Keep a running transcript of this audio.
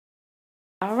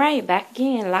Alright, back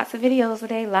again. Lots of videos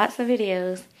today. Lots of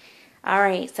videos.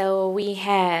 Alright, so we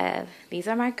have, these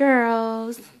are my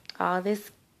girls. All this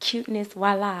cuteness,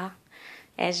 voila.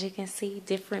 As you can see,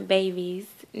 different babies.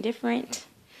 Different.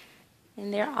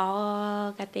 And they're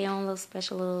all got their own little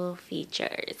special little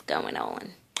features going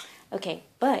on. Okay,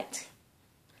 but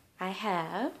I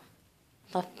have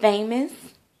the famous,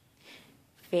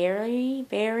 very,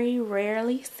 very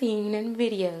rarely seen in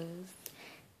videos,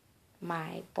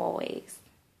 my boys.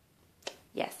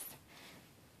 Yes.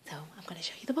 So I'm going to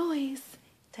show you the boys.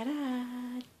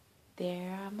 Ta-da! There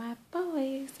are my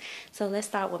boys. So let's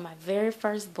start with my very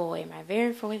first boy. My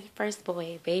very first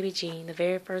boy, Baby Gene. The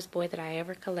very first boy that I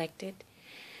ever collected.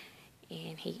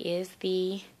 And he is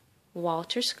the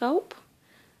Walter Scope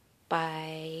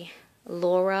by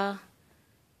Laura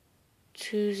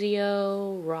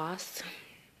Tuzio Ross.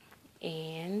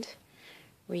 And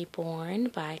Reborn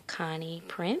by Connie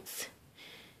Prince.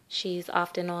 She's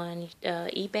often on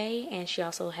eBay, and she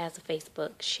also has a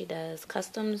Facebook. She does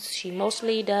customs. She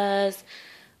mostly does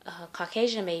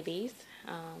Caucasian babies.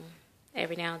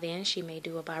 Every now and then she may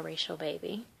do a biracial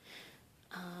baby.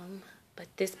 But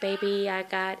this baby I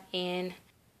got him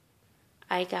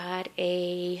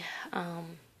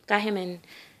in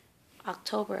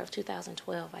October of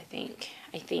 2012, I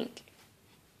think.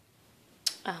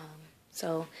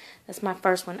 So that's my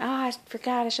first one. Oh, I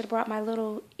forgot I should have brought my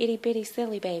little itty bitty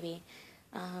silly baby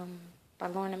by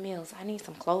Lorna Mills. I need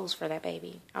some clothes for that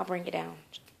baby. I'll bring it down.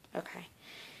 Okay.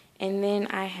 And then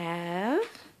I have,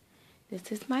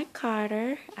 this is my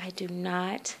Carter. I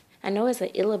know it's an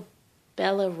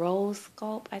Illabella Rose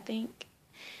sculpt, I think.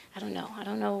 I don't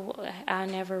know. I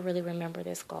never really remember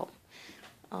this sculpt.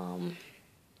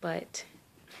 But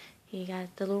he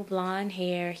got the little blonde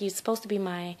hair. He's supposed to be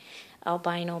my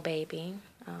albino baby.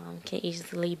 Can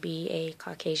easily be a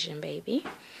Caucasian baby.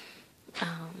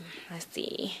 Let's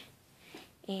see.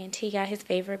 And he got his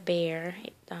favorite bear.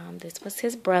 This was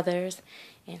his brother's.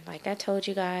 And like I told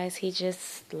you guys, he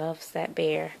just loves that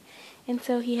bear. And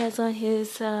so he has on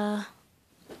his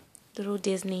little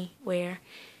Disney wear.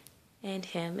 And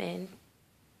him and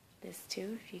this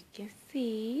too, if you can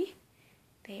see.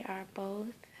 They are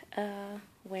both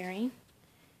wearing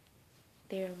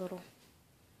their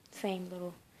same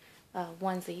little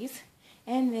onesies.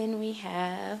 And then we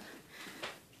have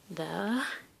the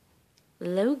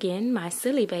Logan, my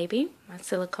silly baby, my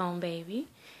silicone baby.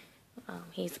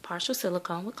 He's partial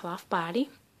silicone with cloth body.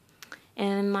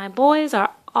 And my boys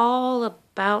are all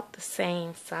about the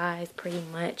same size pretty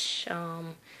much.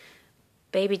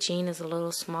 Baby Gene is a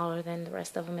little smaller than the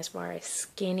rest of them as far as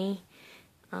skinny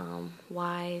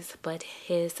wise, but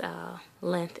his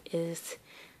length is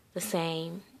the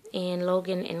same. And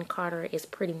Logan and Carter is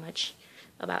pretty much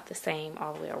about the same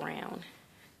all the way around.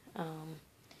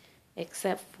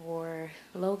 Except for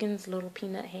Logan's little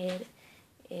peanut head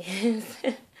is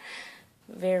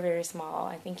very, very small.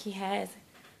 I think he has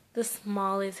the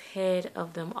smallest head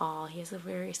of them all. He has a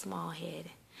very small head.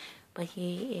 But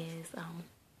he is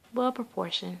well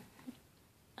proportioned.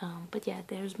 But yeah,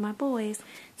 there's my boys.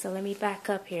 So let me back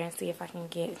up here and see if I can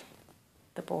get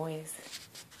the boys.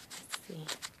 Let's see.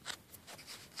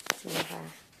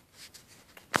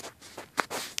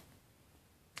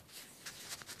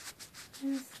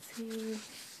 Let's see.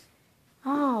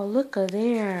 Oh, look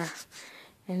there.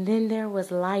 And then there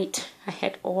was light. I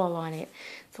had oil on it.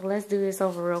 So let's do this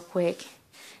over real quick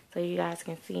so you guys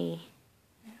can see.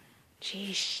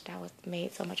 Jeez, that was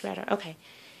made so much better. Okay,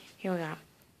 here we go.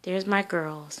 There's my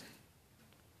girls.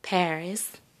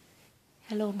 Paris.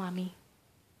 Hello, mommy.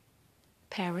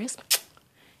 Paris.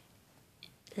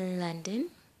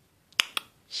 London.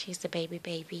 She's the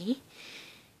baby.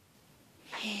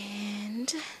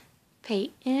 And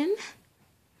Peyton.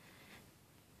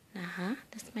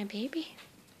 That's my baby.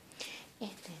 And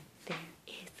then there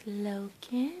is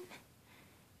Logan.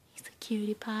 He's a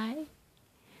cutie pie.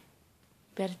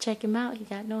 Better check him out. He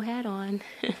got no hat on.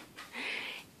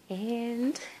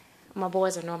 And my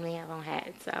boys are normally have on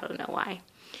hats, so I don't know why.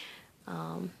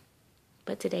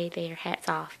 But today they are hats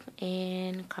off.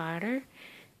 And Carter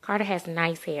has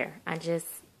nice hair. I just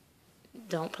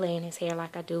don't play in his hair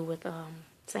like I do with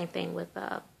same thing with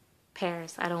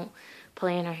Paris. I don't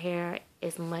play in her hair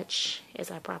as much as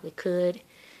I probably could.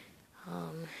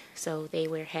 So they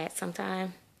wear hats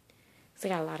sometimes. So they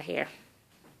got a lot of hair.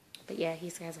 But yeah, he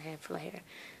has a head full of hair.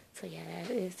 So yeah, that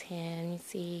is him. You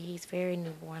see, he's very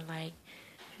newborn, like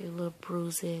a few little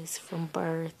bruises from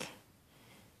birth.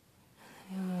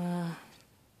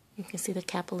 You can see the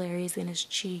capillaries in his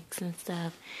cheeks and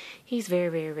stuff. He's very,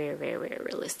 very, very, very, very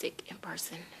realistic in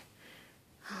person.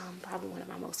 Probably one of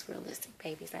my most realistic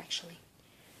babies, actually.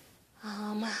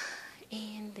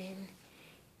 And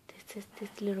is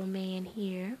this little man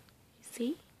here. You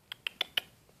see?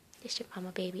 This your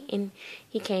mama baby. And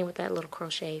he came with that little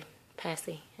crochet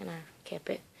passy, and I kept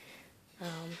it.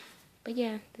 But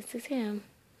yeah, this is him.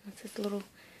 That's his little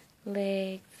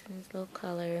legs and his little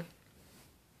color.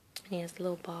 And he has a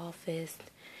little ball fist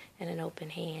and an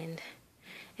open hand.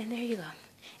 And there you go.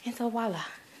 And so voila,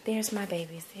 there's my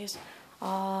babies. There's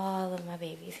all of my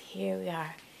babies. Here we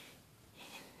are.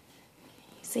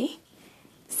 You see?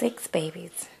 6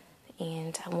 babies.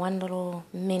 And one little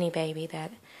mini baby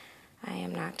that I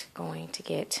am not going to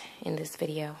get in this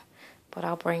video. But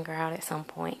I'll bring her out at some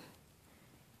point.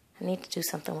 I need to do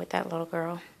something with that little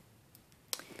girl.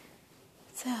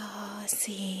 So, let's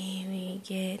see. We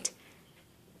get...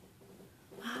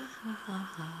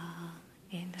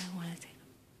 And I want to take